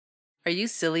Are you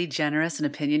silly, generous, and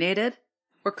opinionated?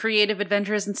 Or creative,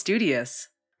 adventurous, and studious?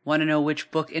 Want to know which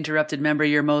Book Interrupted member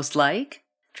you're most like?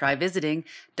 Try visiting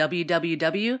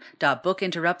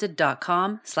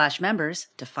www.bookinterrupted.com/members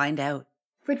to find out.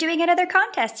 We're doing another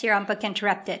contest here on Book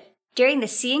Interrupted. During the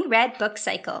Seeing Red book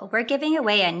cycle, we're giving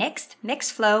away a NYX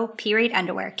Mixed Flow period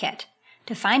underwear kit.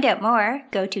 To find out more,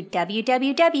 go to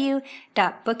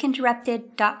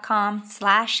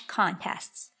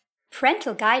www.bookinterrupted.com/contests.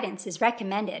 Parental guidance is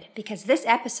recommended because this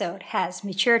episode has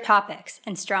mature topics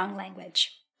and strong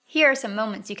language. Here are some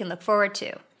moments you can look forward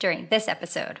to during this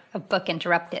episode of Book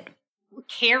Interrupted.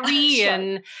 Carrie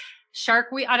and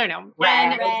Shark Week, I don't know.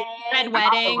 Red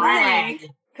Wedding. Red.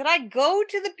 Could I go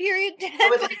to the period tent? I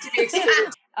would like to be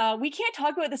excluded. We can't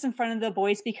talk about this in front of the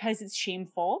boys because it's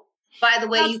shameful. By the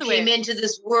way, That's you the came way. into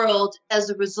this world as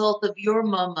a result of your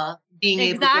mama being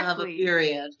able to have a Exactly.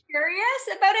 period. Curious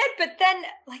about it, but then,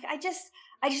 I just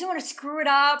don't want to screw it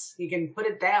up. You can put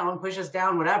it down, push us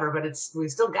down, whatever, but we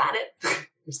still got it.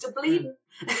 We still believe it.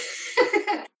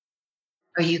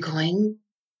 Are you going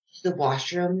to the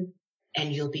washroom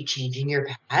and you'll be changing your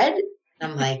pad?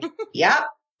 And I'm like, yep.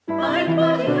 Mind,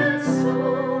 body, and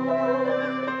soul.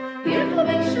 The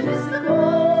information is the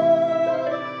goal.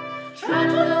 Try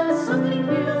to learn something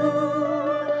new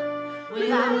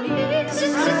without being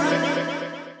distracted.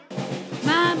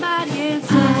 Mind, body, and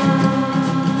soul.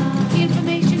 The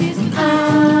information is the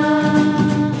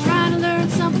goal. Try to learn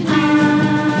something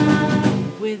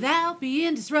new without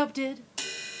being disrupted.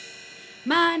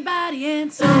 Mind, body,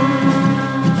 and soul.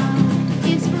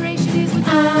 Inspiration is the goal.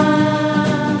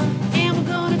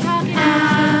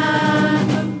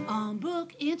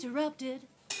 Interrupted.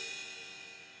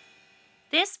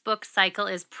 This book cycle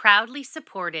is proudly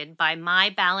supported by My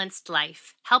Balanced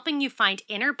Life, helping you find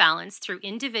inner balance through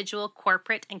individual,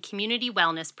 corporate, and community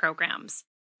wellness programs.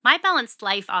 My Balanced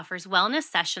Life offers wellness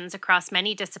sessions across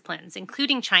many disciplines,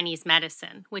 including Chinese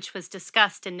medicine, which was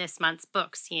discussed in this month's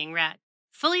book, Seeing Red.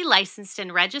 Fully licensed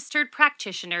and registered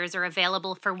practitioners are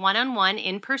available for one-on-one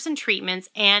in-person treatments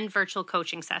and virtual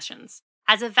coaching sessions.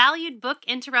 As a valued Book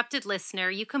Interrupted listener,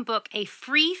 you can book a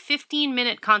free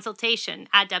 15-minute consultation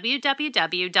at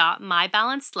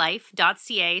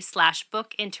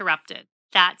www.mybalancedlife.ca/bookinterrupted.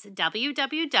 That's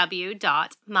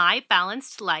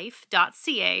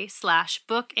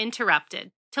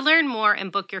www.mybalancedlife.ca/bookinterrupted. To learn more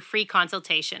and book your free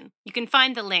consultation, you can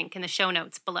find the link in the show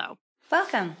notes below.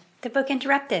 Welcome to Book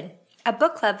Interrupted, a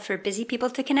book club for busy people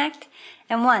to connect,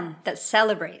 and one that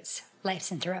celebrates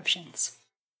life's interruptions.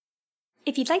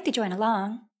 If you'd like to join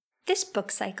along, this book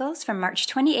cycle's from March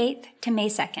 28th to May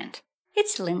 2nd.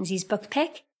 It's Lindsay's book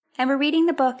pick, and we're reading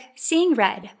the book Seeing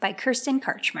Red by Kirsten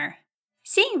Karchmer.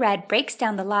 Seeing Red breaks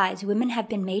down the lies women have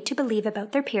been made to believe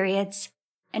about their periods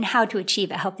and how to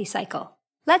achieve a healthy cycle.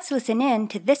 Let's listen in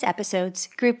to this episode's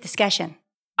group discussion.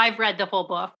 I've read the whole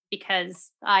book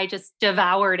because I just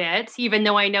devoured it, even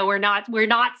though I know we're not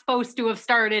supposed to have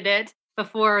started it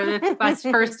before the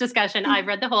first discussion. I've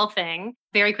read the whole thing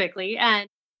very quickly.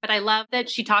 But I love that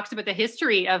she talks about the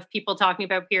history of people talking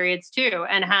about periods too,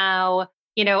 and how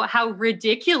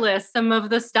ridiculous some of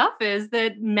the stuff is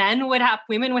that women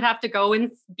would have to go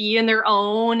and be in their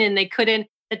own, and that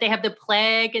they have the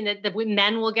plague, and that the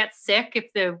men will get sick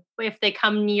if they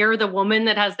come near the woman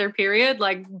that has their period,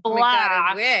 like blah. Oh my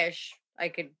God, I wish I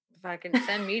could fucking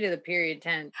send me to the period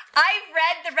tent. I've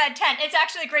read The Red Tent. It's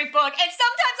actually a great book. And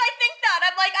sometimes I think that.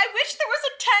 I'm like, I wish there was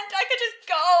a tent I could just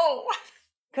go.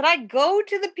 Could I go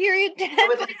to the period tent? I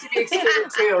would like to be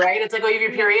excluded too, right? It's like, oh, you have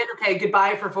your period? Okay,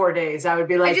 goodbye for 4 days. I would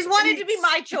be like, I just wanted to be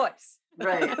my choice.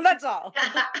 Right. That's all.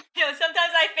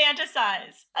 Sometimes I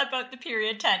fantasize about the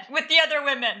period tent with the other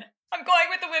women. I'm going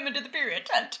with the women to the period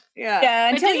tent. Yeah,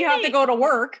 until you have to go to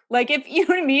work. Like, if you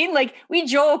know what I mean? Like, we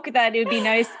joke that it would be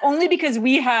nice only because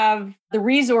we have the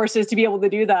resources to be able to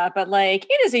do that. But like,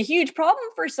 it is a huge problem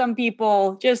for some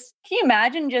people. Just, can you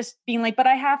imagine just being like, but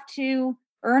I have to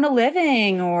earn a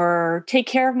living or take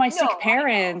care of my sick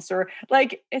parents, or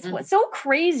like, it's so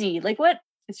crazy. Like, what?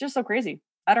 It's just so crazy.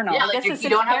 I don't know. Yeah, like you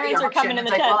don't have the option.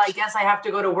 It's like, well, I guess I have to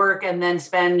go to work and then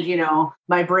spend,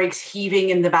 my breaks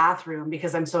heaving in the bathroom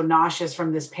because I'm so nauseous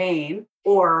from this pain,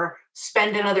 or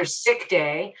spend another sick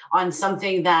day on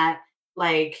something that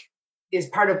like is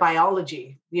part of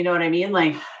biology. You know what I mean?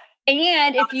 Like,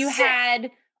 and if you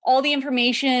had all the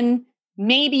information,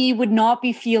 maybe you would not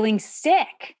be feeling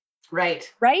sick.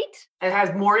 Right. Right? It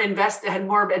has more had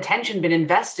more attention been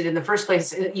invested in the first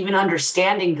place, even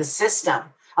understanding the system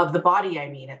of the body,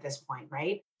 at this point,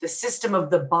 right? The system of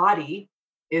the body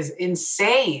is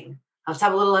insane. Let's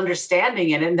have a little understanding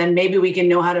in it, and then maybe we can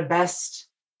know how to best,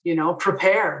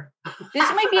 prepare.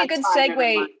 This might be a good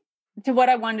segue to what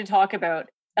I wanted to talk about.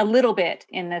 a little bit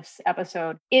in this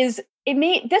episode is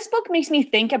this book makes me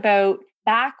think about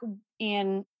back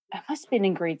in, I must have been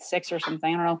in grade 6 or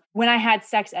something. I don't know, when I had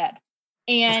sex ed.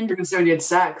 And you're concerned you had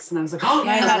sex. And I was like, oh,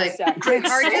 I had like, sex. great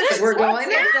Heart sex. just We're going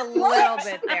there? skipped a little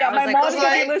bit there. Yeah, I was my like, mom's okay.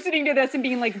 going to be listening to this and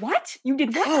being like, what? You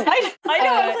did what? I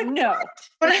know. I was like, no.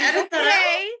 But edit that out.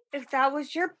 Okay, if that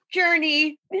was your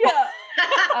journey. Yeah.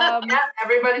 Yeah,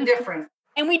 everybody different.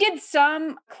 And we did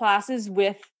some classes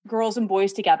with girls and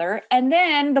boys together. And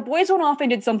then the boys went off and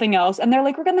did something else. And they're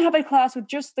like, we're going to have a class with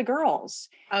just the girls.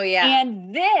 Oh, yeah.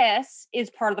 And this is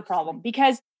part of the problem,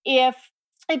 because if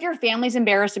your family's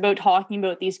embarrassed about talking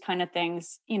about these kind of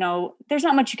things, you know, there's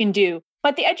not much you can do.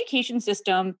 But the education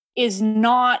system is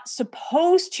not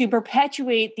supposed to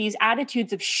perpetuate these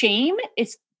attitudes of shame.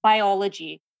 It's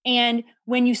biology. And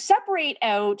when you separate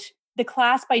out the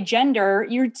class by gender,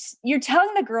 you're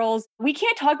telling the girls, we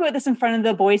can't talk about this in front of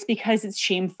the boys because it's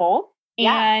shameful.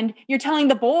 Yeah. And you're telling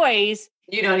the boys,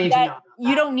 You don't need to know.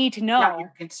 you don't need to know. Not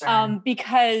your concern.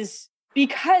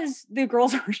 Because the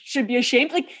girls should be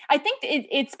ashamed. Like, I think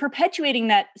it's perpetuating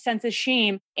that sense of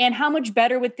shame. And how much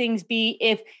better would things be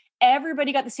if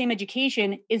everybody got the same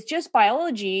education? It's just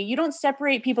biology. You don't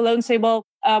separate people out and say, well,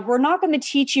 we're not going to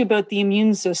teach you about the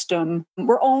immune system.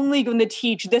 We're only going to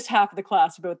teach this half of the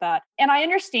class about that. And I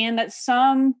understand that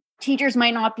some teachers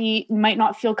might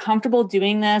not feel comfortable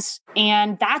doing this.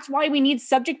 And that's why we need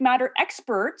subject matter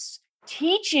experts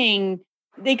teaching.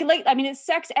 It's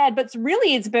sex ed, but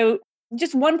it's about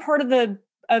just one part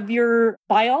of your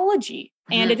biology.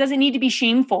 And it doesn't need to be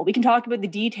shameful. We can talk about the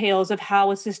details of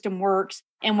how a system works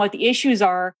and what the issues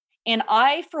are. And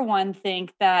I, for one,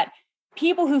 think that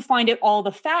people who find out all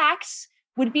the facts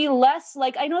would be less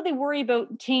like, I know they worry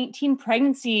about teen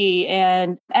pregnancy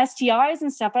and STIs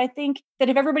and stuff. But I think that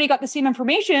if everybody got the same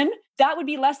information, that would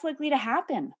be less likely to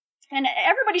happen. And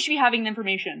everybody should be having the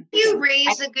information. You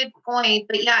raise a good point.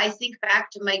 But yeah, I think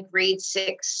back to my grade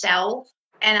 6 self,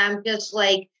 and I'm just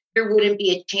like, there wouldn't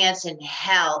be a chance in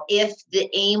hell if the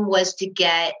aim was to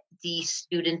get the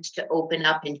students to open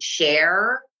up and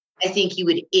share. I think you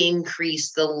would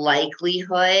increase the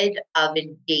likelihood of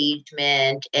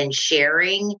engagement and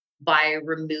sharing by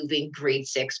removing grade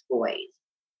 6 boys.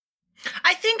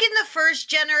 I think in the first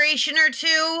generation or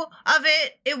two of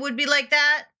it, it would be like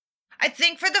that. I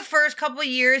think for the first couple of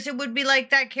years, it would be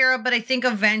like that, Kara, but I think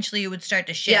eventually it would start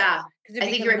to shift. Yeah, I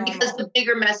think you're right, because the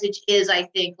bigger message is, I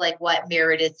think, like what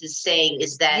Meredith is saying,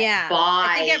 is that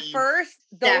I think at first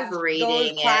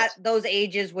separating those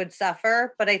ages would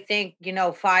suffer, but I think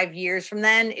 5 years from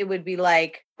then it would be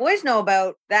like, boys know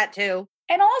about that too.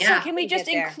 And also, can we just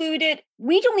include it?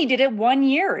 We only did it 1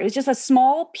 year. It was just a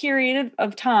small period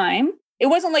of time. It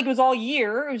wasn't like it was all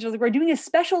year. It was just like, we're doing a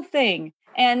special thing.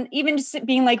 And even just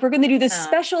being like, we're going to do this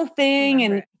special thing.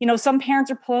 And, some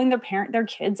parents are pulling their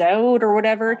kids out or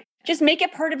whatever. Just make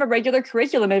it part of a regular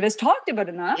curriculum. If it's talked about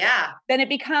enough, then it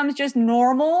becomes just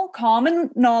normal,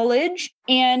 common knowledge.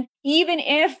 And even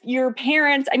if your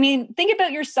parents, think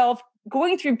about yourself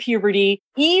going through puberty,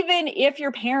 even if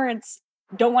your parents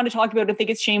don't want to talk about it, think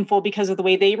it's shameful because of the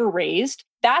way they were raised,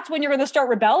 that's when you're going to start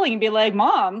rebelling and be like,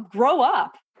 Mom, grow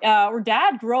up, or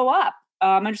Dad, grow up.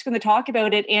 I'm just going to talk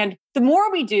about it. And the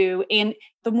more we do, and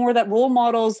the more that role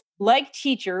models like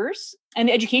teachers and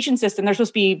the education system, they're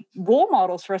supposed to be role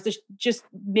models for us to just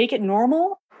make it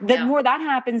normal. The more that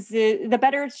happens, the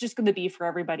better it's just going to be for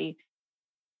everybody.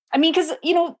 Because,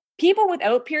 people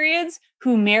without periods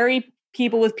who marry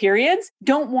people with periods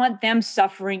don't want them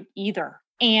suffering either.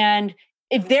 And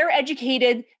if they're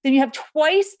educated, then you have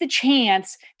twice the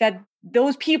chance that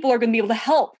those people are going to be able to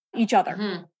help each other.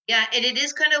 Mm-hmm. Yeah, and it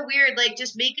is kind of weird. Like,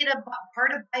 just make it a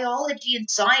part of biology and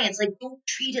science. Like, don't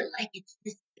treat it like it's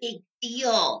this big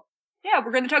deal. Yeah,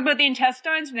 we're going to talk about the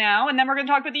intestines now, and then we're going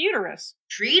to talk about the uterus.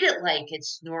 Treat it like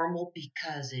it's normal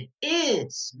because it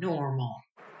is normal.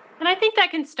 And I think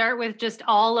that can start with just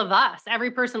all of us,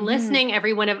 every person listening,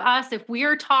 every one of us. If we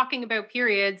are talking about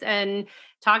periods and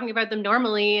talking about them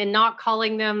normally and not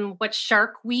calling them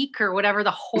Shark Week or whatever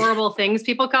the horrible things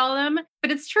people call them,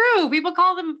 but it's true. People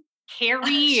call them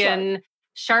Carrie and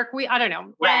Shark Week. I don't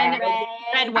know. Red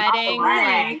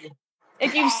Wedding.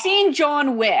 If you've seen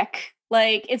John Wick,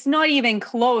 it's not even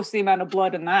close the amount of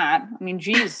blood in that.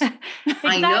 Geez.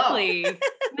 Exactly.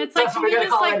 It's like, can we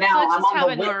just let's just have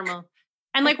it normal.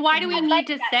 And why do we need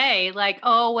to say I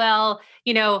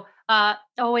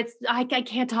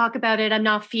can't talk about it. I'm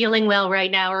not feeling well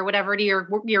right now or whatever to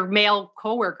your male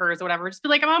coworkers or whatever. Just be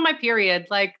like, I'm on my period.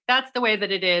 That's the way that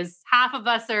it is. Half of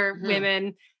us are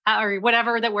women or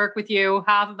whatever that work with you.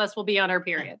 Half of us will be on our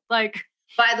period. By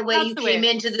the way, you came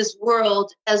into this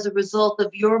world as a result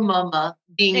of your mama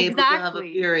being able to have a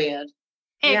period.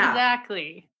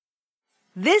 Exactly.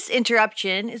 This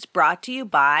interruption is brought to you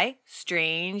by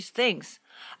Strange Things,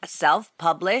 a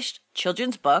self-published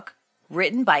children's book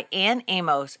written by Anne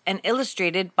Amos and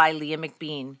illustrated by Leah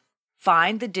McBean.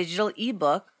 Find the digital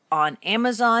ebook on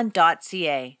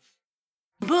Amazon.ca.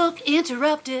 Book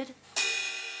interrupted.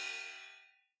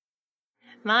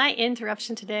 My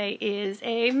interruption today is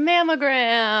a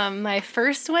mammogram, my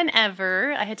first one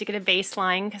ever. I had to get a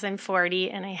baseline because I'm 40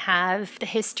 and I have the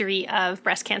history of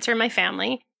breast cancer in my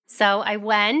family. So I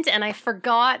went and I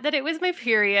forgot that it was my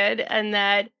period and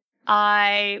that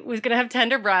I was going to have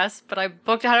tender breasts, but I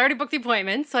had already booked the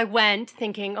appointment. So I went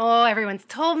thinking, oh, everyone's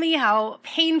told me how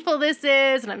painful this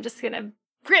is and I'm just going to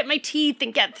grit my teeth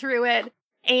and get through it.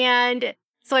 And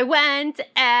so I went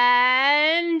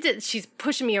and she's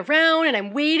pushing me around and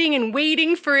I'm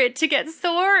waiting for it to get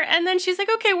sore. And then she's like,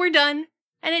 okay, we're done.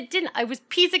 And it didn't. It was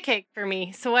piece of cake for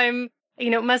me. So it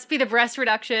must be the breast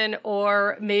reduction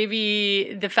or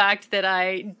maybe the fact that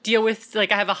I deal with, I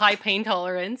have a high pain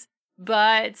tolerance.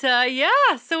 But so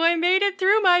I made it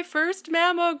through my first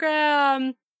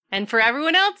mammogram. And for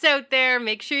everyone else out there,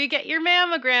 make sure you get your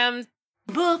mammograms.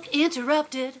 Book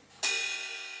interrupted.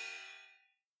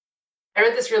 I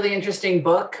read this really interesting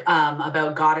book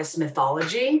about goddess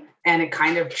mythology, and it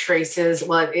kind of traces,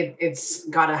 it's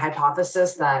got a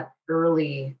hypothesis that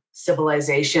early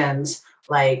civilizations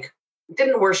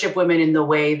didn't worship women in the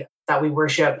way that we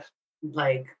worship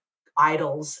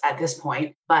idols at this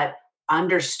point, but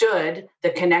understood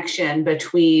the connection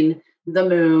between the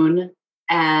moon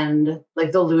and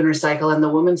the lunar cycle and the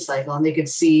woman's cycle. And they could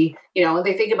see,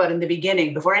 they think about in the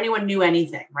beginning, before anyone knew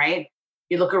anything, right?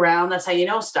 You look around, that's how you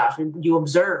know stuff, and you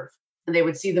observe. And they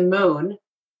would see the moon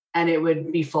and it would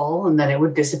be full and then it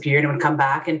would disappear and it would come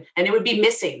back and it would be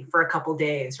missing for a couple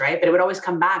days, right? But it would always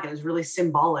come back and it was really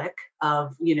symbolic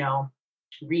of,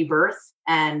 rebirth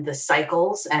and the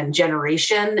cycles and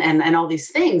generation and all these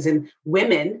things. And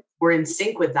women were in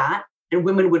sync with that, and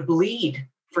women would bleed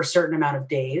for a certain amount of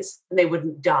days and they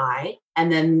wouldn't die.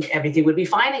 And then everything would be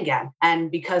fine again.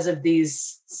 And because of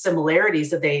these similarities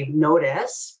that they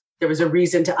notice, there was a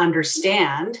reason to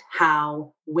understand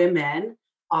how women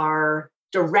are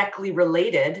directly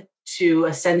related to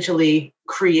essentially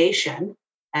creation.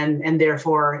 And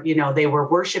therefore, they were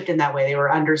worshipped in that way. They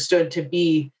were understood to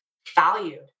be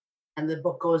valued. And the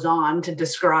book goes on to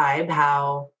describe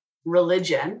how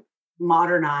religion,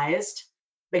 modernized,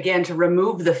 began to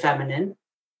remove the feminine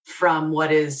from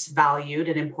what is valued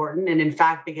and important, and in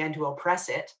fact began to oppress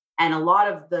it. And a lot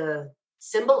of the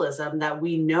symbolism that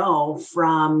we know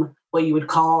from what you would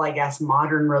call, I guess,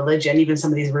 modern religion, even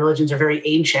some of these religions are very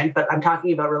ancient, but I'm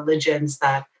talking about religions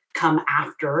that come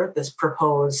after this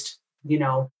proposed,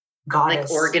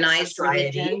 goddess organized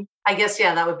society. religion. I guess,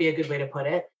 that would be a good way to put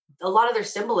it. A lot of their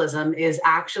symbolism is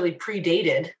actually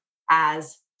predated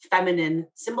as feminine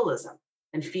symbolism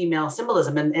and female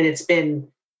symbolism. And it's been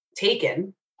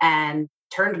taken and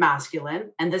turned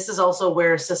masculine. And this is also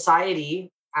where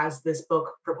society, as this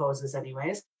book proposes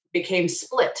anyways, became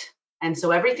split. And so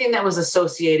everything that was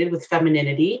associated with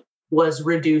femininity was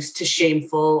reduced to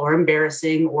shameful or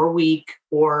embarrassing or weak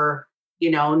or,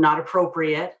 not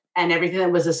appropriate. And everything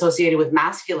that was associated with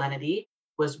masculinity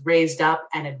was raised up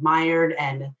and admired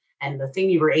and the thing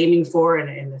you were aiming for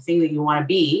and the thing that you want to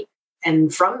be.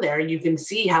 And from there, you can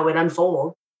see how it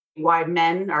unfolds, why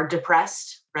men are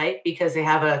depressed, right? Because they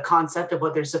have a concept of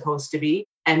what they're supposed to be,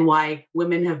 and why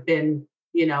women have been,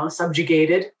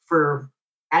 subjugated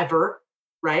forever,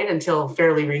 right? Until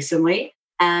fairly recently.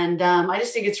 And I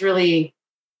just think it's really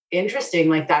interesting,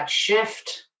 that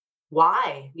shift.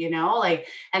 Why,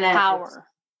 and Power.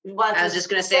 I was just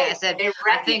going to say,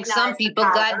 I think some people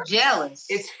got jealous.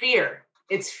 It's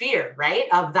fear, right?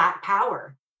 Of that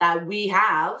power that we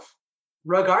have,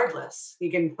 regardless. You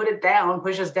can put it down,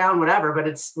 push us down, whatever, but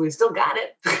we still got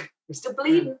it. We're still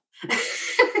bleeding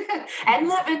and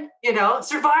living,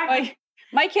 surviving.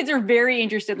 My kids are very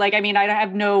interested. I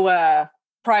have no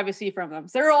privacy from them.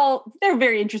 So they're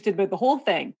very interested with the whole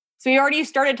thing. So we already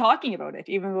started talking about it,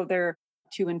 even though they're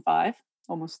 2 and 5,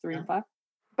 almost 3 and 5.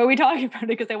 But we talk about it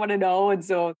because they want to know. And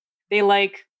so they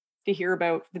like to hear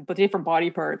about the different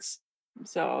body parts.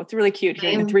 So it's really cute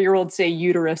hearing a 3-year-old say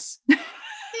uterus. I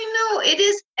know it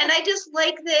is. And I just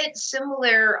like that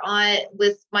similar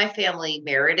with my family,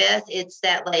 Meredith. It's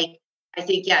that I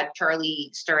think,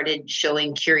 Charlie started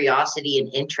showing curiosity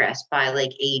and interest by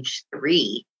age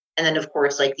 3. And then, of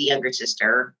course, the younger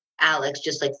sister, Alex,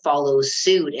 just follows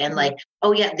suit. And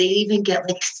they even get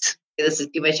this is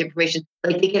too much information.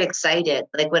 They get excited.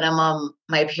 When I'm on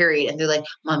my period and they're like,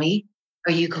 Mommy,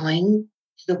 are you going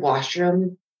to the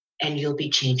washroom and you'll be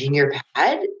changing your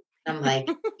pad? And I'm like,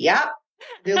 yeah.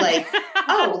 They're like,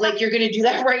 oh, like you're going to do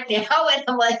that right now? And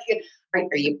I'm like,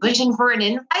 are you pushing for an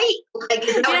invite? Like,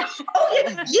 is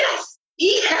that yes.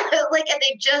 Yeah. Like, and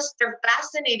they're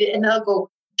fascinated and they'll go,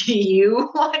 do you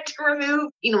want to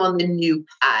remove, on the new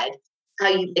pad, how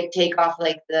you like take off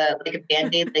like a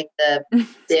Band-Aid, like the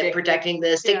zip protecting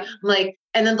the stick. Yeah. I'm like,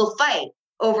 and then they'll fight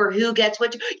over who gets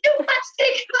what. You want to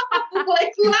take it off,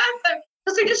 like laughing.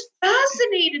 Because they're just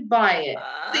fascinated by it.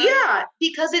 Yeah,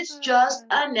 because it's just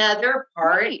another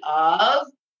part of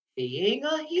being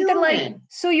a human. Like,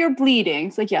 so you're bleeding.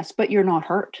 It's like, yes, but you're not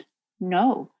hurt.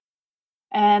 No.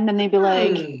 And then they'd be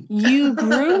like, you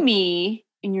grew me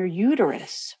in your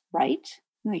uterus, right?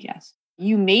 I'm like, yes.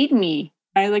 You made me.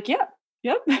 And I'm like, yep.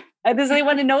 And they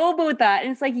want to know about that.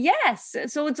 And it's like, yes.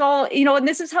 So it's all, and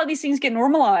this is how these things get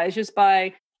normalized, just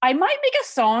by, I might make a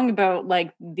song about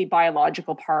like the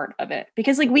biological part of it,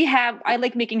 because like I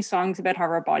like making songs about how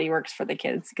our body works for the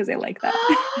kids, because I like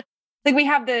that. Like we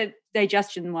have the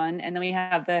digestion one, and then we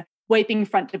have the wiping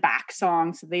front to back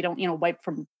song, so they don't, wipe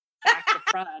from back to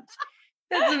front.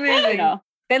 That's amazing.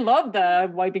 They love the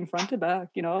wiping front to back,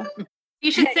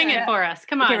 You should sing it for us.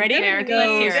 Come on, okay, ready? Eric, let's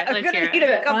hear it. I'm gonna need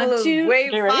a couple of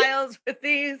wave files with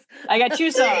these. I got 2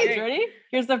 songs. Ready?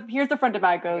 Here's the front to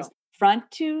back goes.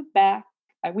 Front to back.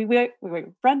 We wipe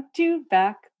front to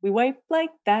back. We wipe like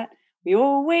that. We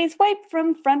always wipe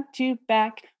from front to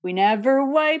back. We never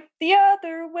wipe the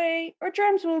other way, or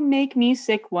germs will make me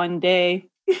sick one day.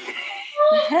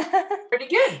 Pretty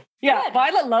good. Yeah, good.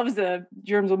 Violet loves the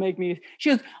germs will make me.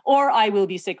 She goes, or I will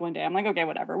be sick one day. I'm like, okay,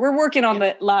 whatever. We're working on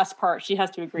the last part. She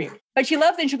has to agree. But she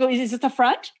loves it. And she'll go, is this the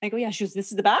front? I go, yeah. She goes, this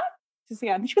is the back? She goes,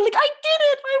 yeah. And she'll be like, I did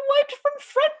it. I wiped from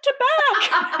front to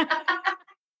back.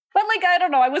 But like, I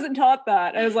don't know. I wasn't taught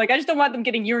that. I was like, I just don't want them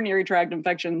getting urinary tract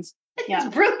infections. Yeah.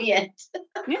 It's brilliant.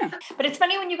 Yeah. But it's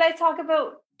funny when you guys talk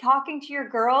about talking to your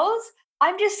girls.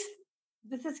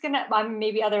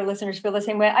 Maybe other listeners feel the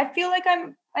same way. I feel like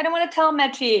I don't want to tell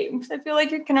Metchie, because I feel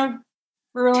like you're going to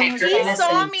ruin her. She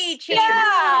saw me change.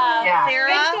 Yeah.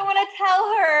 Sarah. I just don't want to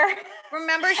tell her.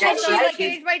 Remember, she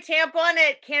changed my tampon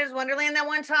at Canada's Wonderland that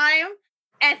one time?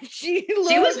 And she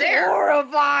was there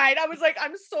horrified. I was like,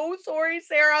 I'm so sorry,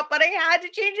 Sarah, but I had to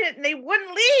change it, and they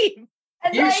wouldn't leave.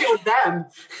 And you showed them.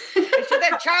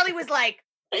 Charlie was like,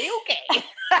 are you okay?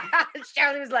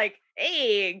 Charlie was like,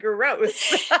 hey,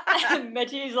 gross. And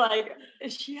Mitchie's like,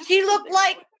 she looked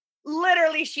like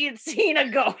literally she had seen a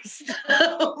ghost.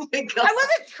 Oh my God. I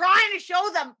wasn't trying to show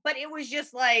them, but it was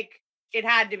just like, it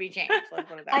had to be changed.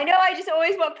 I know, I just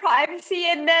always want privacy,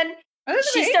 and then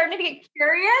she's starting to get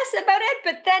curious about it,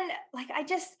 but then like I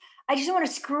just don't want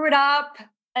to screw it up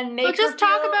and make just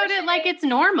talk about it like it's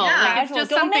normal. Yeah, like it's just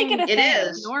don't something make it a thing.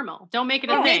 Is normal. Don't make it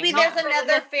a thing. Maybe there's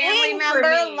another family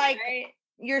member like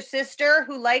your sister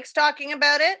who likes talking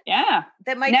about it. Yeah.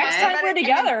 That might next time we're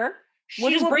together,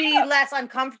 we'll just be less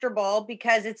uncomfortable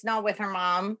because it's not with her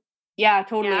mom. Yeah,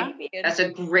 totally. Yeah. That's a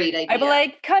great idea. I'd be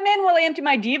like, come in while I empty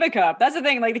my Diva cup. That's the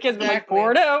thing. Like the kids be like,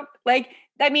 pour it out. Like,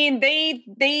 I mean,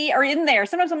 they are in there.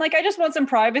 Sometimes I'm like, I just want some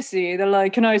privacy. They're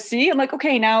like, can I see? I'm like,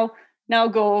 okay, now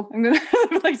go. I'm gonna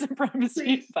have like some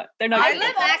privacy, but they're not. I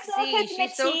let Max see.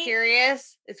 She's so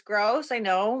curious. It's gross. I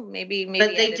know. Maybe.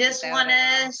 But they just want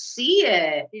to see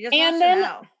it. And then,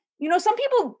 some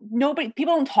people,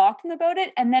 people don't talk to them about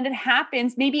it, and then it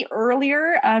happens maybe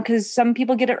earlier because some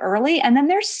people get it early, and then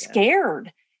they're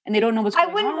scared. And they don't know what's going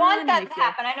on. I wouldn't want that to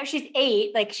happen. I know she's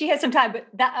 8, like she has some time, but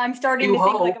that I'm starting to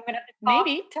think like I'm going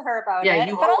to talk to her about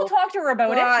it. But I'll talk to her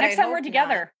about it next time we're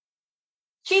together.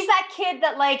 She's that kid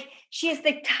that like, she has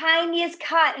the tiniest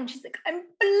cut and she's like, I'm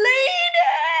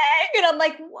bleeding. And I'm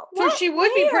like, what? So she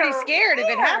would be pretty scared if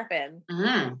it happened.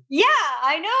 Mm-hmm. Yeah,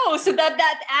 I know. So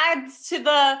that adds to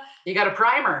the... You got a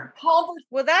primer.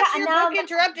 Well, that's your book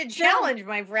interrupted challenge,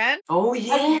 my friend. Oh,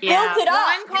 yeah. Built it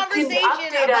up. One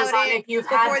conversation about it if you've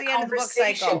before had the end of the book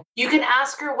cycle. You can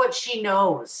ask her what she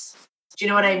knows. Do you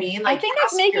know what I mean? Like, I think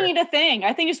that's making it a thing.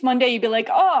 I think just one day you'd be like,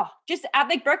 oh, just at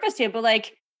like breakfast table,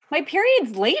 like, my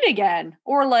period's late again,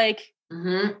 or like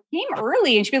came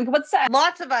early, and she'd be like, "What's that?"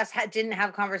 Lots of us didn't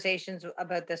have conversations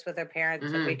about this with our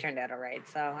parents, and we turned out all right.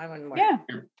 So I wouldn't worry. Yeah,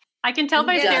 I can tell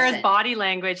by Sarah's body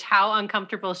language how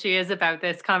uncomfortable she is about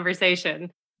this conversation.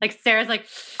 Like Sarah's like,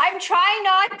 I'm trying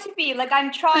not to be. Like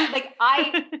I'm trying. Like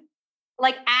I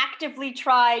like actively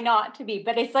try not to be.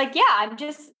 But it's like, yeah,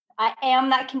 I am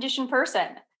that conditioned person.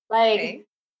 Like. Okay.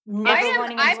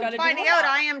 I'm finding out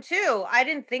I am too. I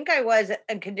didn't think I was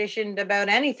conditioned about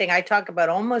anything. I talk about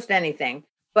almost anything.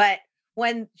 But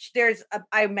when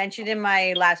I mentioned in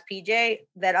my last PJ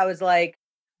that I was like,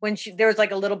 there was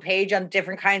like a little page on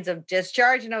different kinds of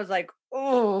discharge. And I was like,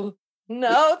 oh,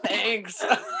 No, thanks.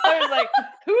 I was like,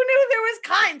 who knew there was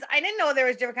kinds? I didn't know there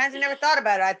was different kinds. I never thought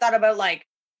about it. I thought about like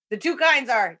the two kinds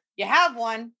are you have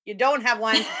one, you don't have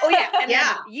one. Oh yeah, and then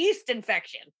yeast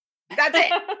infection. That's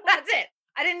it. That's it.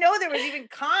 I didn't know there was even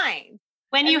kinds.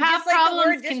 When you have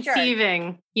problems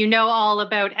conceiving, you know all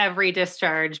about every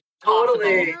discharge.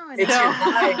 Totally. It's your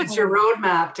guide. It's your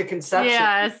roadmap to conception.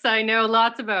 Yes, I know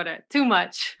lots about it. Too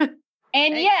much.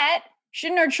 And yet,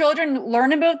 shouldn't our children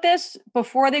learn about this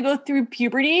before they go through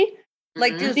puberty?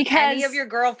 Like, does any of your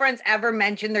girlfriends ever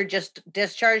mention they're just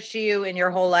discharged to you in your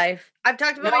whole life? I've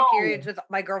talked about my periods with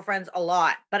my girlfriends a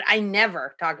lot, but I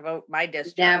never talk about my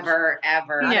discharge. Never,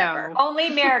 ever. No. Only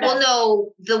Meredith. Well,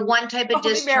 no, the one type of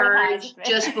discharge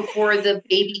just before the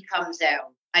baby comes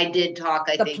out. I did talk,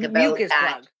 I think, about that.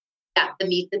 Plug. Yeah, the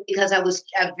meat, because I was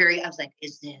like,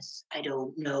 is this, I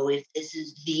don't know if this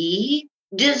is the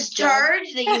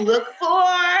discharge that you look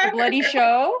for. Bloody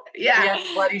show? Yeah.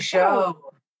 Bloody show.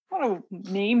 What a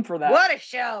name for that. What a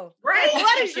show. Right?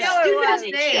 What a show. Stupidest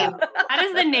name. That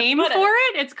is the name for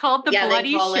it? It's called the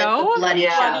Bloody Show? The Bloody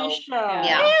Show.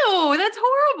 Yeah. Ew, that's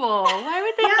horrible. Why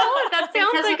would they call it? That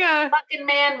sounds like a fucking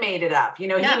man made it up. You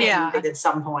know, he named it at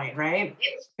some point, right?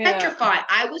 It's petrified.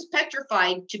 I was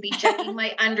petrified to be checking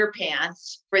my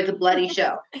underpants for the Bloody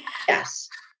Show. Yes.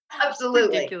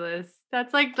 Absolutely. Ridiculous.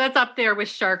 That's up there with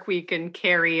Shark Week and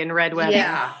Carrie and Red Wedding.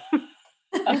 Yeah.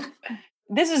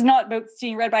 This is not about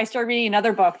seeing red, but I started reading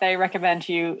another book that I recommend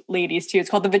to you ladies too. It's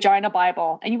called The Vagina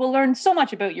Bible. And you will learn so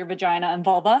much about your vagina and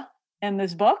vulva in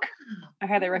this book. I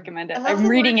highly recommend it. I'm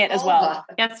reading it as well.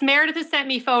 Yes, Meredith has sent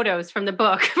me photos from the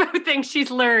book about things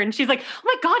she's learned. She's like, oh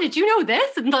my God, did you know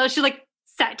this? And she's like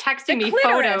texting me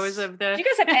photos of the... Do you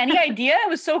guys have any idea? It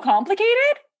was so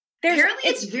complicated. Apparently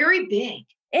it's very big.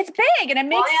 It's big and it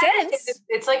makes sense.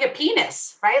 It's like a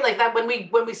penis, right? Like that when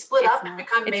we split up and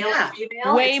become male and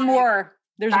female. Way more.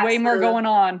 There's way more going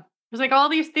on. There's like all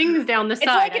these things down the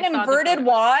side. It's like an inverted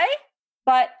Y,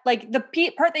 but like the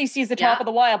part that you see is the top of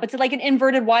the Y, but it's like an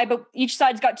inverted Y, but each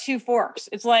side's got two forks.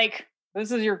 It's like,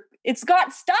 it's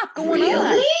got stuff going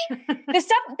on. The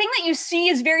thing that you see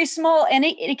is very small and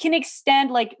it can extend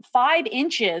like 5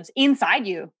 inches inside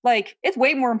you. Like it's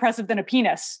way more impressive than a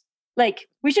penis. Like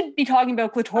we should be talking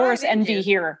about clitoris envy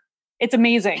here. It's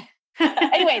amazing.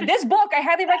 Anyway, this book, I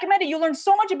highly recommend it. You'll learn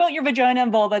so much about your vagina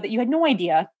and vulva that you had no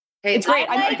idea. Hey, it's great.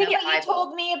 I think what you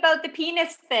told me about the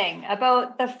penis thing,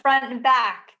 about the front and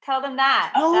back. Tell them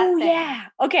that. Oh, yeah.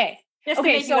 Okay. Just to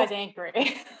make you guys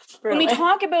angry. When we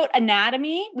talk about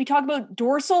anatomy, we talk about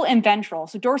dorsal and ventral.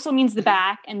 So dorsal means the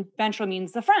back and ventral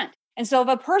means the front. And so if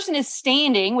a person is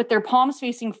standing with their palms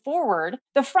facing forward,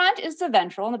 the front is the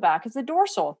ventral and the back is the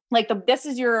dorsal. Like this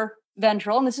is your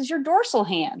ventral and this is your dorsal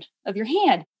hand of your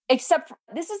hand. Except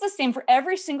this is the same for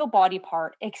every single body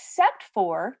part except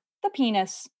for the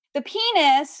penis. The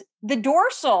penis, the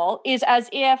dorsal is as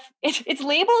if it's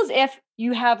labeled as if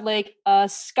you have like a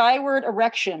skyward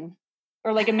erection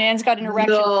or like a man's got an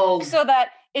erection. No. So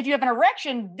that if you have an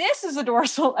erection, this is the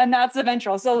dorsal and that's the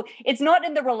ventral. So it's not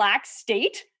in the relaxed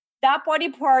state. That body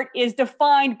part is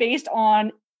defined based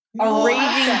on a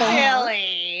raging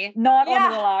boner, not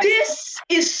on the relaxed. This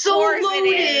is so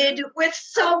loaded with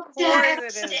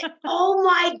subtext. Oh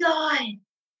my God.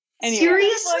 Anyway.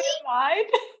 Seriously?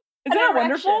 Isn't that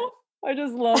wonderful? I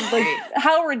just love like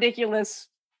how ridiculous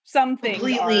some things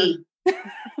Completely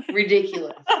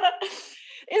ridiculous.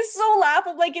 It's so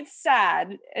laughable, like it's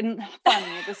sad and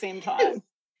funny at the same time.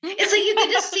 It's like you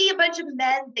can just see a bunch of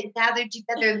men that gathered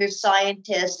together and they're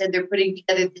scientists and they're putting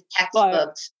together the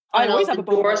textbooks. I always have the a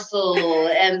boner. dorsal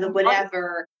and the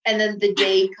whatever, and then the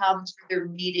day comes for their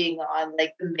meeting on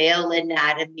like the male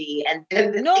anatomy, and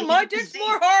no, my dick's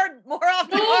more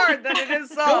often hard than it is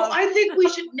soft. No, I think we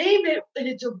should name it an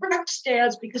erect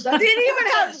stance because I it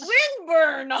even has wind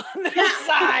burn on the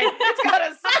side. It's got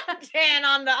a suntan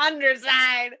on the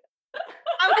underside.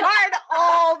 I'm hard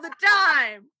all the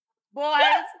time,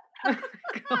 boys.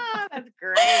 That's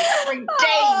great. Every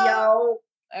day, yo.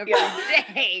 Every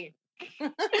day.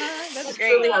 That's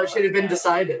really how it should have been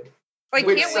decided. I can't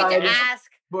wait to ask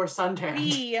more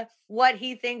suntan. What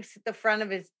he thinks the front of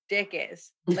his dick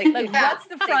is. Like what's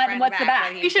the front and what's the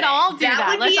back? We should all do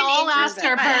that. Let's all ask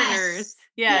our partners.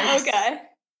 Yes. Okay.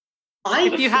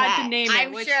 If you had to name it,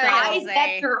 I'm which sure I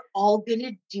bet they're all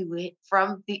gonna do it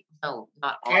from the not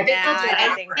all. I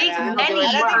think many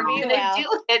are gonna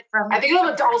do it from. I think it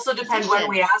would also depend when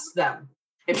we ask them.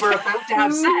 If we're about to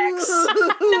have sex,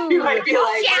 you might be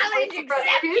like, challenge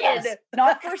accepted.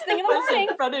 Not first thing in the morning.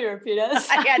 In front of your penis.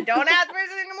 Yeah, don't ask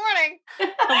first thing in the morning.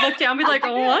 I'll look down and be like,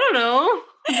 oh, I don't know.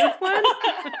 This one?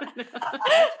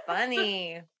 That's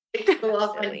funny. Go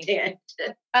off on a tangent.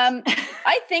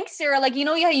 I think, Sarah, like, you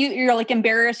know, yeah, you're like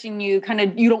embarrassed and you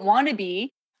don't want to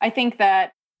be. I think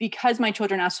that because my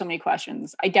children ask so many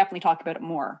questions, I definitely talk about it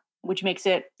more, which makes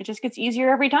it just gets easier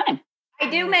every time. I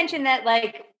do mention that,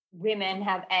 like, women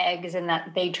have eggs and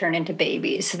that they turn into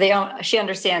babies. So she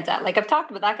understands that. Like, I've talked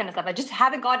about that kind of stuff. I just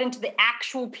haven't got into the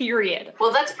actual period.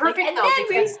 Well, that's perfect, though,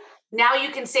 because now you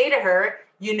can say to her,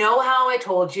 you know how I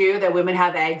told you that women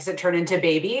have eggs that turn into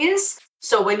babies?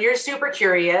 So when you're super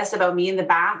curious about me in the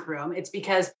bathroom, it's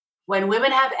because when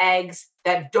women have eggs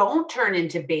that don't turn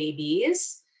into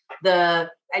babies,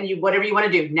 whatever you want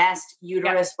to do, nest,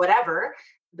 uterus, whatever,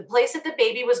 the place that the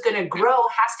baby was going to grow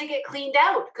has to get cleaned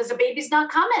out because the baby's not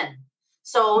coming.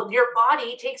 So your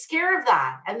body takes care of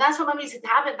that. And that's what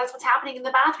that's what's happening in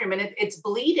the bathroom. And it's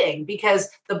bleeding because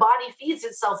the body feeds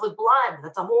itself with blood.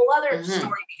 That's a whole other story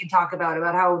we can talk about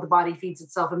how the body feeds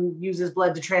itself and uses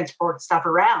blood to transport stuff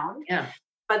around. Yeah.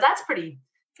 But that's pretty.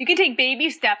 You can take baby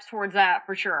steps towards that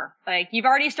for sure. Like, you've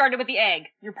already started with the egg.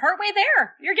 You're partway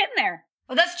there. You're getting there.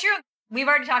 Well, that's true. We've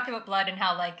already talked about blood and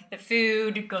how, like, the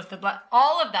food goes to blood,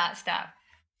 all of that stuff.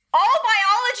 All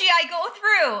biology I go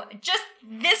through, just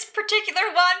this particular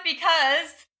one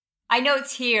because I know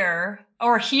it's here,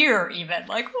 or here even,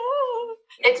 like, ooh.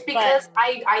 It's because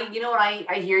I you know what,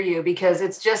 I hear you, because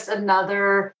it's just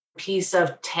another piece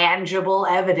of tangible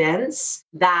evidence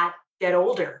that get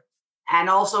older. And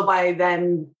also by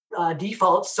then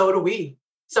default, so do we.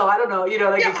 So I don't know, you know,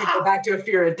 like it could go back to a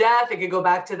fear of death. It could go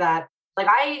back to that. Like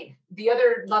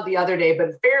not the other day,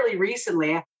 but fairly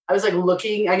recently, I was like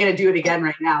looking, I'm going to do it again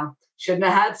right now. Shouldn't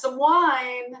have had some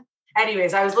wine.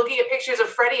 Anyways, I was looking at pictures of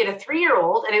Freddie at a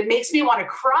 3-year-old and it makes me want to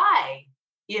cry,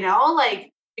 you know,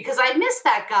 like, because I miss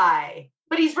that guy,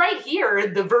 but he's right here,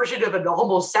 the version of an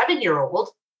almost 7-year-old,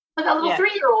 but that little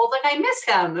 3-year-old, like I miss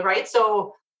him. Right.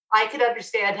 So I could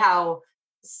understand how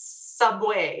some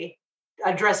way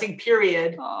addressing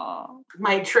period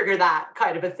might trigger that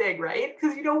kind of a thing, right?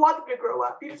 Because you don't want them to grow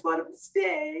up. You just want them to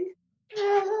stay.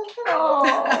 Oh.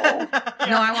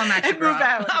 No, I want Max to grow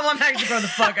up. I want Max to grow the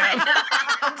fuck up.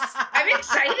 I'm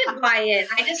excited by it.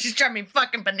 She's driving me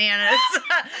fucking bananas.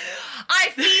 I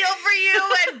feel for you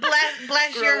and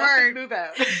bless your heart. Move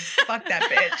out. Fuck that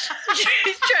bitch.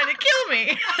 She's trying to kill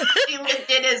me.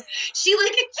 She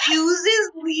like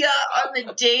accuses Leah on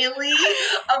the daily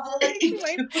of like She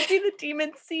might be the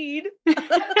demon seed.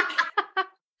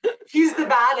 She's the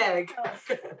bad egg.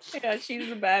 Yeah, she's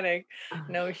the bad egg.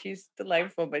 No, she's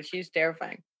delightful, but she's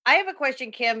terrifying. I have a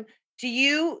question, Kim.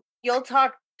 You'll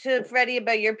talk to Freddie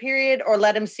about your period or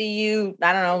let him see you?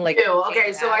 I don't know. Like,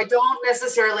 okay, so I don't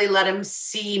necessarily let him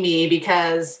see me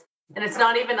because, and it's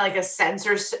not even like a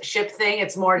censorship thing.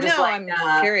 It's more just I'm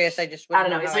curious. I don't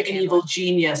know. He's like an evil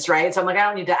genius, right? So I'm like, I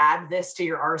don't need to add this to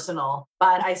your arsenal.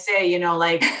 But I say, you know,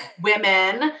 like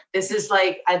women, this is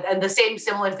like, and the same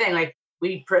similar thing. Like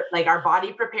our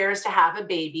body prepares to have a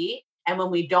baby. And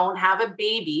when we don't have a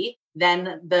baby,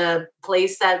 then the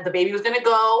place that the baby was going to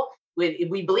go,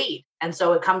 we bleed. And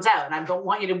so it comes out. And I don't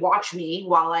want you to watch me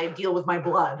while I deal with my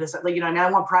blood. It's like, you know, I mean,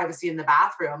 I want privacy in the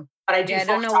bathroom, but I do I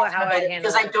don't know how I handle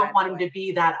because I don't want him to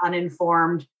be that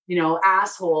uninformed, you know,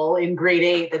 asshole in grade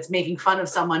 8 that's making fun of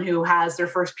someone who has their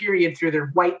first period through their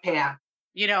white pants.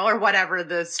 You know, or whatever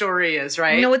the story is,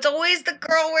 right? No, it's always the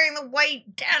girl wearing the white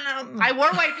denim. I wore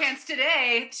white pants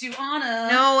today to Anna.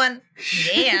 No one.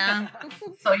 Yeah.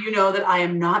 So you know that I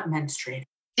am not menstruating.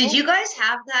 Did you guys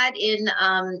have that in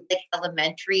like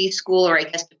elementary school, or I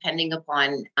guess depending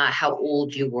upon how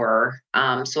old you were?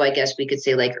 So I guess we could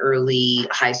say like early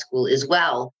high school as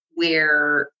well,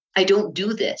 where I don't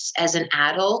do this as an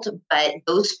adult, but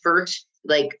those first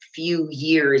like few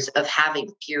years of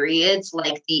having periods,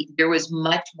 like there was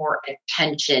much more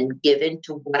attention given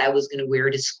to what I was going to wear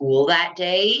to school that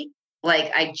day.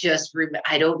 Like I just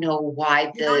I don't know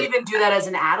why you don't even do that as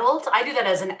an adult. I do that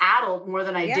as an adult more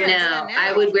than I did. No,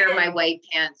 I would wear my white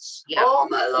pants. Yeah. Oh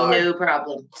my Lord. No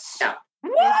problem. Yeah.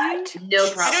 What? No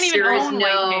problem. I don't even own white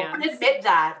pants. I don't admit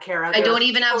that, Kara. I don't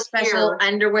even have special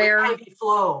underwear. Heavy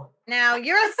flow. Now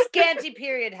you're a scanty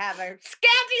period haver.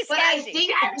 But I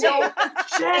think I'm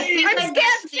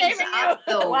shaming up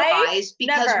though, guys,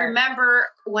 because remember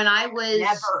when I was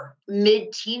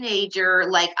mid-teenager,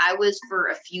 like I was for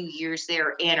a few years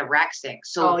there anorexic.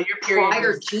 So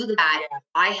prior to that,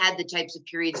 I had the types of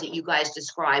periods that you guys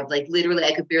described. Like literally,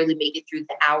 I could barely make it through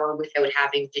the hour without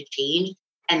having to change.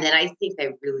 And then I think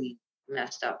I really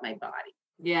messed up my body.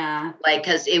 Yeah. Like,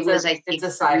 because it was, I think,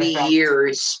 3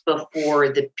 years before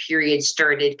the period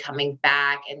started coming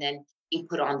back, and then he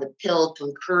put on the pill to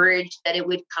encourage that it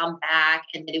would come back.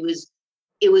 And then it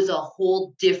was a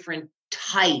whole different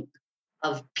type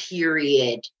of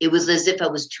period. It was as if I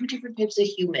was two different types of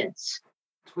humans.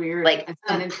 It's weird. Like a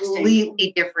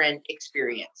completely different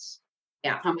experience.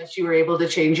 Yeah. How much you were able to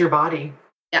change your body.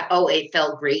 Yeah. Oh, it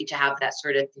felt great to have that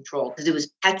sort of control because it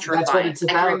was petrifying. That's what it's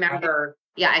about, I can remember,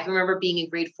 I can remember being in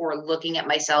grade 4, looking at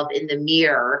myself in the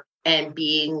mirror and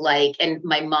being like, and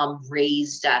my mom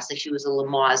raised us, like she was a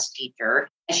Lamaze teacher.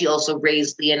 And she also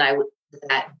raised Leah and I with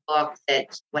that book,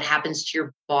 that What Happens to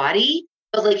Your Body.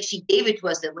 But like she gave it to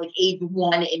us at like age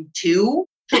 1 and 2.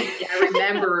 I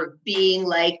remember being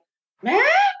like, man,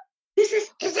 is this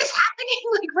happening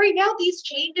like right now, these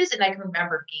changes? And I can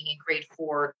remember being in grade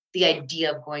 4, the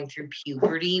idea of going through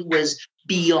puberty was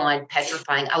beyond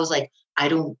petrifying. I was like, I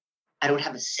don't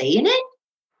have a say in it.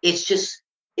 It's just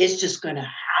going to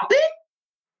happen.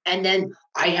 And then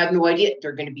I have no idea.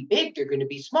 They're going to be big. They're going to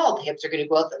be small. The hips are going to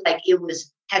go up. Like it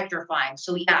was petrifying.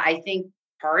 So yeah, I think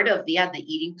part of the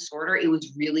eating disorder, it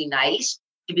was really nice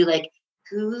to be like,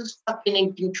 who's fucking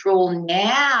in control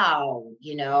now?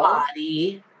 You know?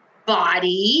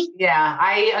 Body. Yeah,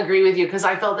 I agree with you because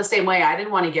I felt the same way. I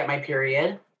didn't want to get my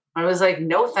period. I was like,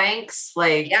 no thanks.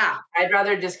 Like, yeah, I'd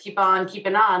rather just keep on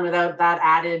keeping on without that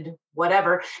added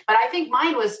whatever. But I think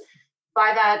mine was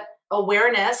by that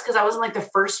awareness because I wasn't like the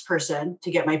first person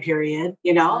to get my period,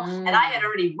 you know? And I had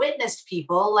already witnessed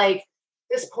people like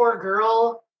this poor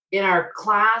girl in our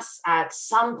class at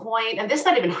some point, and this is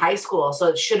not even high school, so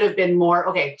it should have been more.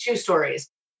 Okay, 2 stories.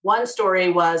 One story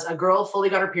was a girl fully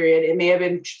got her period. It may have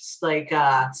been just like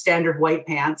standard white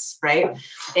pants, right?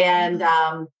 And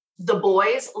the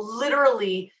boys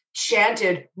literally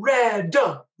chanted red,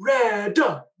 red,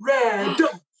 red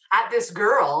at this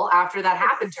girl after that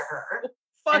happened to her.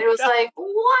 And it was like,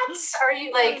 what are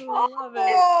you like?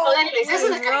 So anyways, this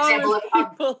is a good example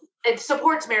of it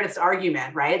supports Meredith's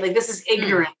argument, right? Like this is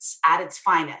ignorance at its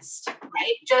finest,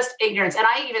 right? Just ignorance. And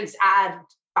I even add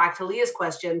back to Leah's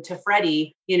question to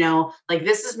Freddie, you know, like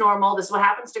this is normal. This is what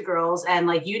happens to girls. And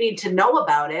like, you need to know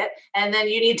about it. And then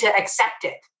you need to accept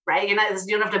it, right? You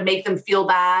don't have to make them feel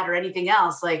bad or anything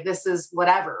else. Like this is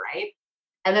whatever, right?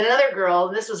 And then another girl,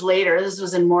 this was later, this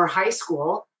was in more high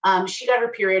school. She got her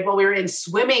period while we were in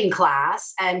swimming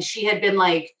class. And she had been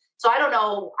like, so I don't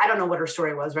know what her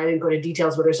story was, right? I didn't go into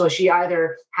details with her. So she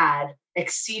either had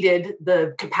exceeded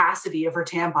the capacity of her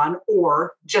tampon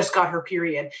or just got her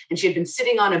period. And she had been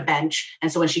sitting on a bench.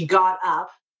 And so when she got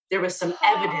up, there was some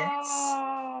evidence,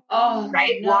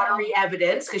 right? No. Watery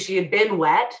evidence because she had been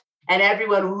wet and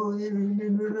everyone,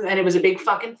 and it was a big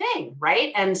fucking thing,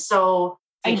 right? And so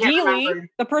ideally,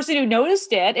 the person who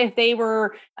noticed it, if they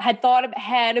had thought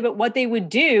ahead about what they would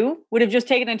do, would have just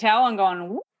taken a towel and gone,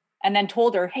 whoop, and then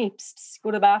told her, hey, psst,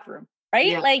 go to the bathroom, right?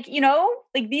 Yeah. Like, you know,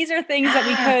 like these are things that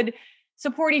we could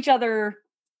support each other.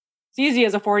 It's easy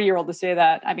as a 40-year-old to say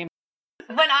that. I mean,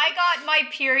 when I got my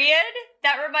period,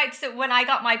 when I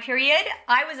got my period,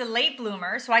 I was a late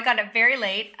bloomer. So I got it very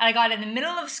late and I got it in the middle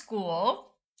of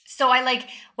school. So I like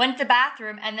went to the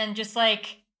bathroom and then just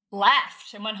like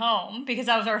left and went home because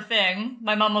that was our thing.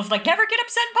 My mom was like, never get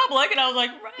upset in public. And I was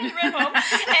like, ran home.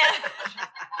 And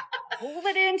hold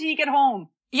it in till you get home.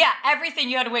 Yeah, everything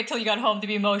you had to wait till you got home to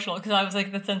be emotional because I was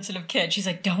like the sensitive kid. She's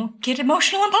like, don't get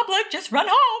emotional in public, just run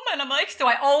home. And I'm like, so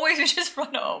I always would just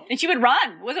run home. And she would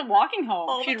run. Wasn't walking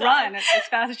home. She'd run as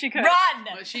fast as she could. Run!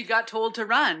 Well, she got told to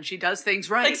run. She does things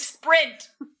right. Like sprint.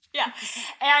 Yeah.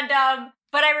 And,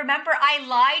 but I remember I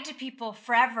lied to people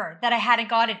forever that I hadn't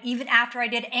got it, even after I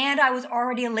did, and I was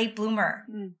already a late bloomer.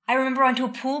 I remember I went to a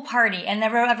pool party, and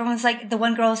everyone was like, the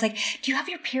one girl was like, do you have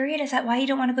your period? Is that why you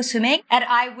don't want to go swimming? And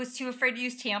I was too afraid to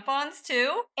use tampons,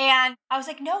 too. And I was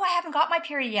like, no, I haven't got my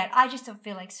period yet. I just don't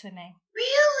feel like swimming.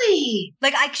 Really?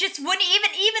 Like, I just wouldn't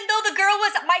even though the girl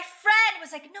was, my friend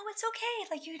was like, no, it's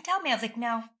okay. Like, you can tell me. I was like,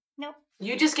 no.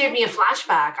 You just gave me a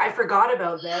flashback. I forgot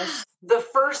about this. The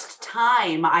first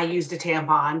time I used a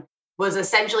tampon was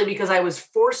essentially because I was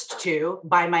forced to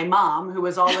by my mom, who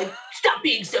was all like, stop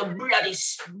being so bloody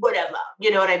whatever. You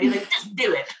know what I mean? Like, just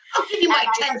do it. I'll give you my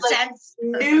 10 cents.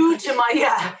 New to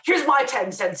my, here's my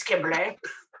 10 cents, Kimberly.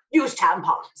 Use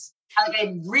tampons. Like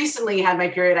I recently had my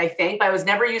period, I think, but I was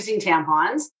never using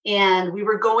tampons. And we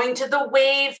were going to the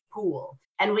wave pool.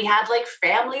 And we had like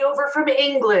family over from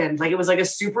England. Like it was like a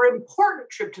super important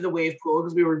trip to the wave pool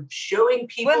because we were showing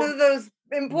people. One of those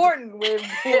important wave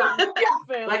pools. Yeah.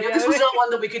 Like this was not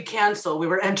one that we could cancel. We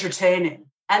were entertaining.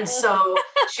 And so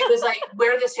she was like,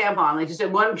 wear this tampon. Like, just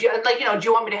said, like, you know, do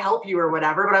you want me to help you or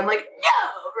whatever? But I'm like,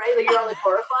 no, right? Like you're all like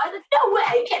horrified. Like, no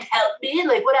way, you can't help me. And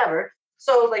like, whatever.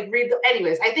 So like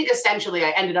anyways, I think essentially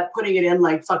I ended up putting it in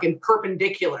like fucking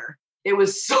perpendicular It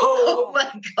was so Oh my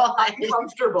God.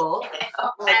 uncomfortable.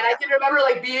 And I can remember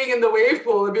like being in the wave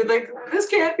pool and being like, this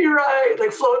can't be right.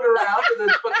 Like floating around and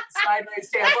then putting sideways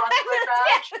tampons like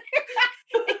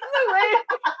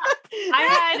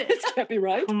that. This can't be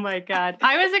right. Oh my God.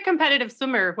 I was a competitive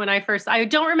swimmer when I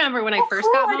don't remember when I first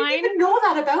got mine. I didn't even know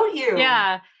that about you.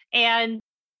 Yeah. And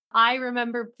I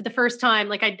remember the first time,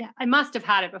 like I must have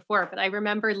had it before, but I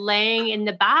remember laying in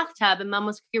the bathtub and mom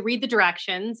was, you read the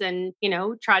directions and,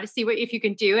 try to see if you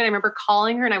can do it. I remember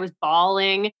calling her and I was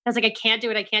bawling. I was like, I can't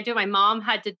do it. My mom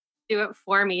had to do it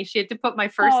for me. She had to put my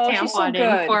first tampon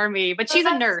in for me, but she's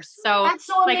a nurse. So, that's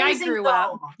so amazing, I grew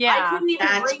up. Yeah. I couldn't even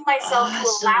bring myself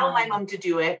to allow my mom to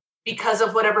do it because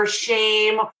of whatever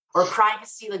shame or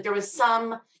privacy. Like there was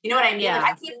some, you know what I mean? Yeah.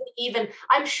 Like I couldn't even,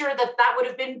 I'm sure that would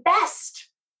have been best.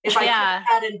 If I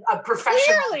had a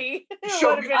professional Clearly,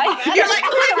 show me. You're like,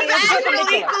 my actual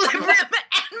equilibrium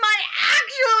and my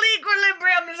actual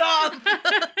equilibrium's off.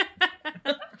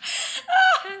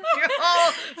 You're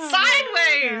all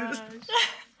sideways.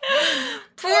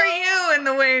 Poor you in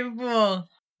the wave pool.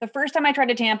 The first time I tried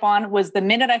a tampon was the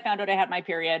minute I found out I had my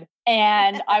period.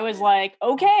 And I was like,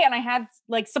 okay. And I had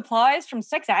like supplies from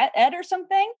sex ed or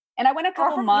something. And I went a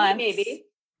couple months.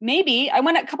 Maybe. I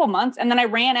went a couple months and then I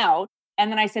ran out. And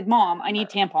then I said, Mom, I need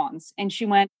tampons. And she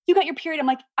went, you got your period? I'm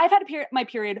like, I've had my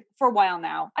period for a while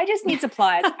now. I just need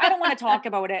supplies. I don't want to talk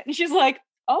about it. And she's like,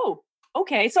 oh,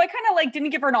 okay. So I kind of like didn't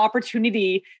give her an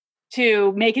opportunity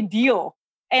to make a deal.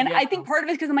 And I think part of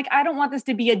it is because I'm like, I don't want this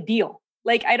to be a deal.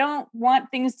 Like, I don't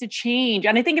want things to change.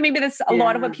 And I think maybe that's a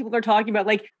lot of what people are talking about.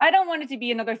 Like, I don't want it to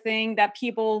be another thing that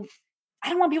I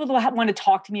don't want people to want to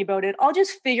talk to me about it. I'll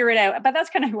just figure it out. But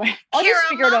that's kind of who I'll just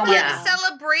figure it out. A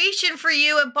celebration for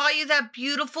you and bought you that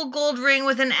beautiful gold ring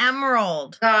with an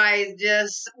emerald.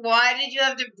 Guys, why did you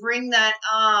have to bring that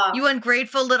up? You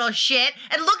ungrateful little shit.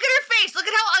 And look at her face. Look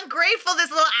at how ungrateful this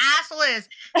little asshole is.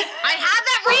 I had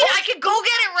that ring. I could go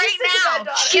get it right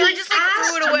now. She just like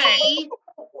threw it away. Me,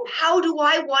 how do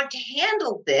I want to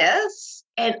handle this?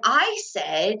 And I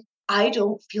said, I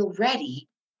don't feel ready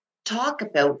to talk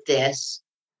about this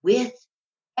with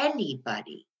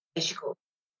anybody. And she goes,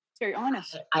 very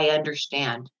honest. I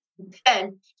understand.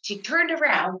 Then she turned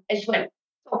around and she went,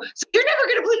 oh, so you're never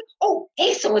going to believe, oh,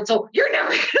 hey, so-and-so, you're never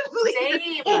going to believe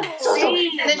it.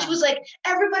 And then she was like,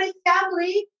 everybody,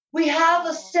 family, we have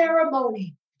a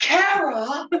ceremony.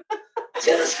 Kara to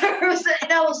the service.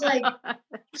 And I was like,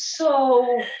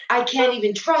 so I can't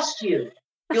even trust you.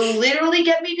 You'll literally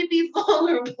get me to be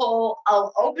vulnerable.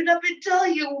 I'll open up and tell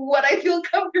you what I feel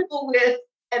comfortable with.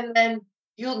 And then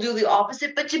you'll do the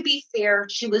opposite. But to be fair,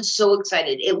 she was so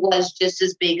excited. It was just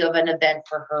as big of an event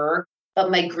for her. But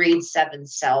my grade 7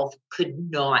 self could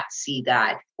not see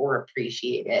that or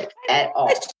appreciate it at all.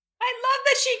 I love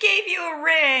that she gave you a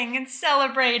ring and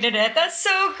celebrated it. That's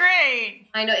so great.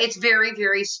 I know. It's very,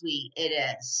 very sweet. It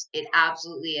is. It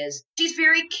absolutely is. She's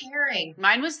very caring.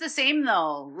 Mine was the same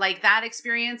though. Like that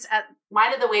experience at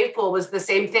mine at the wave pool was the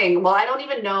same thing. Well, I don't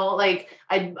even know, like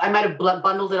I might have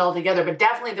bundled it all together, but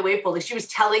definitely the wave pool, like she was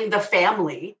telling the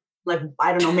family, like,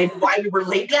 I don't know, maybe why we were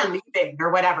late for leaving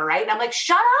or whatever, right? And I'm like,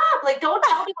 shut up. Like, don't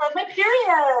tell me about my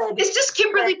period. It's just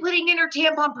Kimberly putting in her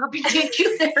tampon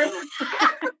perpendicular.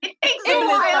 It takes a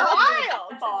while.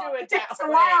 It takes a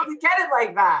while to get it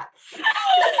like that.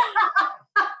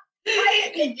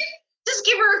 Just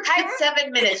give her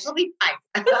 7 minutes. She'll be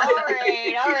fine.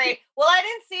 All right. Well, I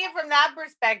didn't see it from that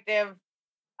perspective.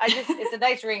 It's a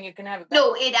nice ring. You can have it.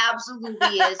 No, it absolutely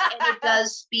is. And it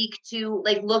does speak to,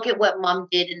 like, look at what Mom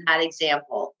did in that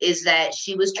example, is that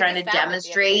she was trying to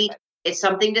demonstrate it's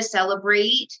something to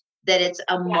celebrate, that it's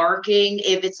a marking,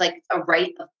 if it's like a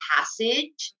rite of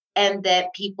passage, and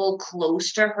that people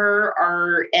close to her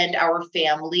and our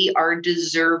family are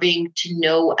deserving to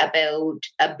know about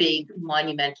a big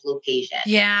monumental occasion.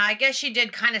 Yeah, I guess she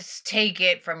did kind of take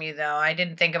it from you, though. I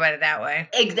didn't think about it that way.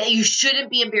 You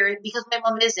shouldn't be embarrassed because my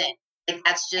mom isn't. Like,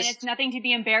 that's just... And it's nothing to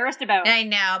be embarrassed about. I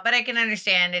know, but I can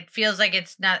understand. It feels like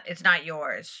it's not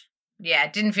yours. Yeah,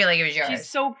 it didn't feel like it was yours. She's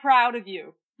so proud of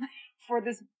you for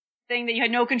this thing that you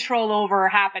had no control over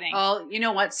happening. Well, you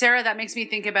know what, Sarah, that makes me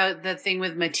think about the thing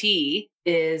with Mati.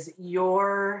 Is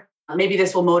maybe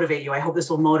this will motivate you. I hope this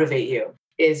will motivate you.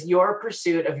 Is your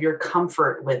pursuit of your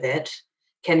comfort with it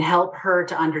can help her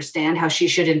to understand how she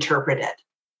should interpret it,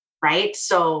 right?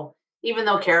 So even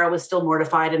though Kara was still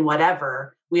mortified and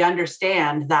whatever, we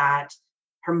understand that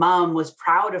her mom was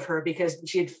proud of her because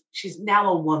she's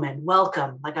now a woman.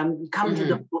 Welcome. Like, I'm come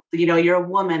to you're a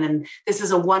woman and this is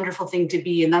a wonderful thing to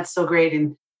be. And that's so great.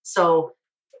 And so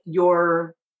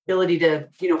your ability to,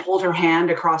 hold her hand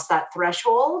across that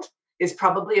threshold is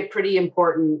probably a pretty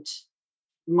important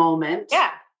moment.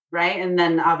 Yeah. Right. And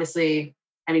then obviously,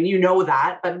 I mean, you know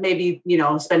that, but maybe,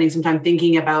 spending some time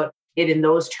thinking about it in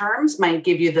those terms might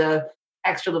give you the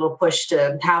extra little push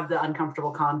to have the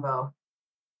uncomfortable convo.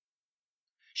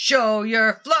 Show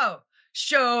your flow.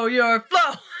 Show your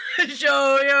flow.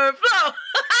 Show your flow.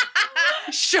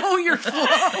 Show your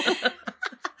flow.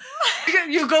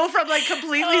 You go from like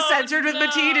completely censored with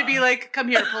Mateen to be like, come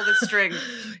here, pull this string.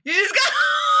 You just got.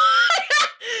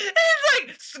 It's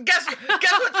like, guess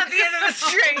what's at the end of the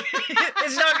string?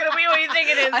 It's not going to be what you think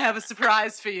it is. I have a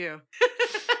surprise for you.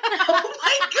 Oh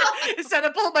my God. Instead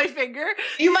of pull my finger.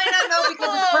 You might not know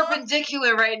because it's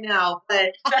perpendicular right now,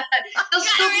 but you'll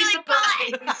still be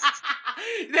surprised.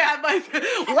 Yeah,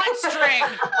 what string?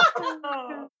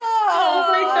 Oh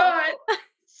my God.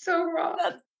 So wrong.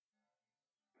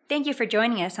 Thank you for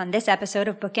joining us on this episode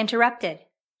of Book Interrupted.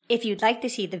 If you'd like to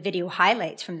see the video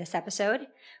highlights from this episode,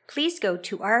 please go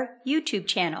to our YouTube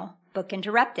channel, Book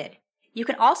Interrupted. You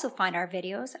can also find our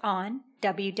videos on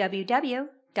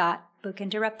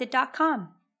www.bookinterrupted.com.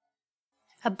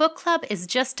 A book club is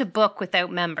just a book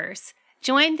without members.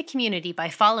 Join the community by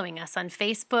following us on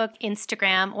Facebook,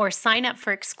 Instagram, or sign up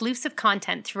for exclusive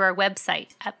content through our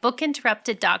website at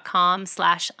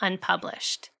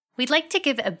bookinterrupted.com/unpublished. We'd like to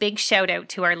give a big shout out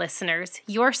to our listeners.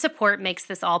 Your support makes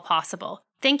this all possible.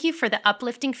 Thank you for the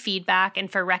uplifting feedback and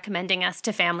for recommending us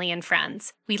to family and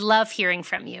friends. We love hearing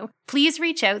from you. Please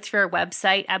reach out through our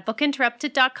website at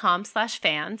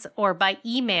bookinterrupted.com/fans or by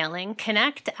emailing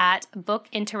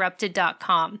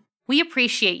connect@bookinterrupted.com. We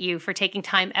appreciate you for taking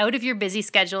time out of your busy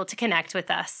schedule to connect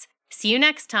with us. See you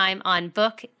next time on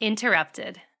Book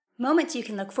Interrupted. Moments you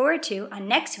can look forward to on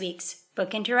next week's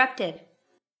Book Interrupted.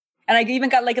 And I even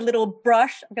got like a little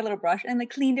brush. I got a little brush and like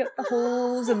cleaned out the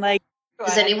holes and like.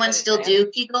 Does anyone still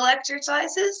do Kegel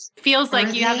exercises? Feels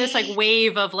like you have this like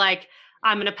wave of like,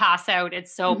 I'm going to pass out.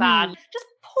 It's so bad. Just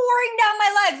pouring down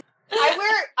my legs. I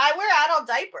wear adult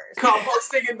diapers.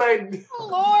 Composting in my Oh,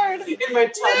 Lord. in my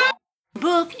tunnel.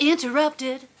 Book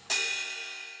Interrupted.